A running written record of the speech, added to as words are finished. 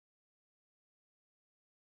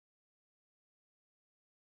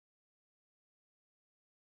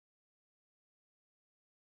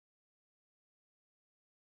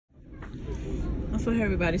So hey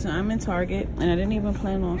everybody, so I'm in Target and I didn't even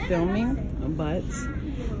plan on filming, but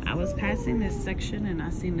I was passing this section and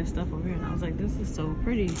I seen this stuff over here and I was like, this is so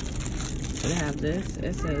pretty. So they have this,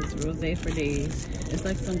 it says Rosé for Days. It's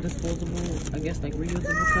like some disposable, I guess like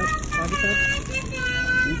reusable cups, party cups.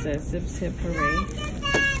 It says Sip Sip Hooray.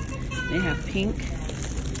 They have pink,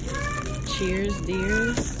 Cheers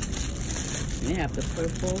Dears. They have the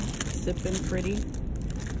purple, Sippin' Pretty.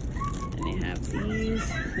 And they have these.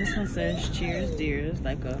 This one says Cheers Dears,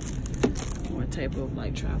 like a more type of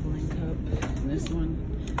like traveling cup. And this one,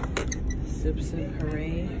 Sip Sip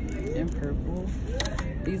Hooray in purple.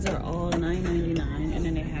 These are all $9.99. And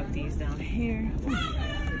then they have these down here.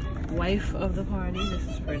 Wife of the Party. This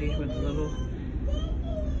is pretty with a little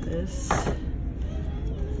this.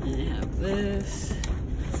 And they have this.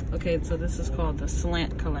 Okay, so this is called the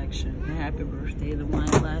Slant Collection. Happy birthday, the wine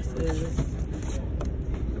glasses.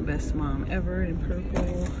 Best mom ever in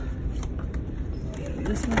purple.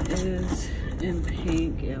 This one is in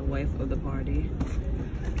pink. Yeah, wife of the party.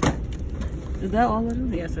 Is that all of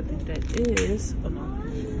them? Yes, I think that is. Oh no,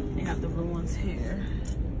 they have the blue ones here.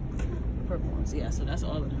 The purple ones. Yeah, so that's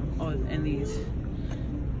all of them. Oh, and these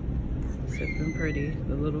Sippin' Pretty,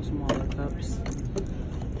 the little smaller cups.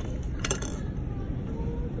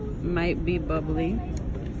 Might be bubbly.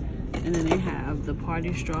 And then they have the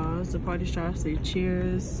party straws. The party straws say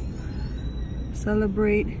cheers,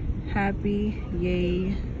 celebrate, happy,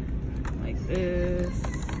 yay, like this.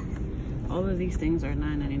 All of these things are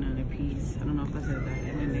 $9.99 a piece. I don't know if I said that.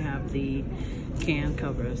 And then they have the can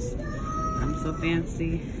covers. I'm so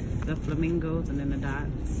fancy. The flamingos and then the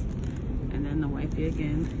dots. And then the wifey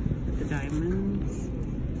again with the diamonds.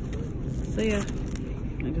 So yeah,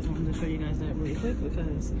 I just wanted to show you guys that really quick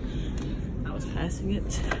because I was passing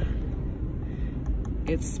it.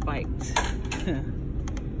 It's spiked.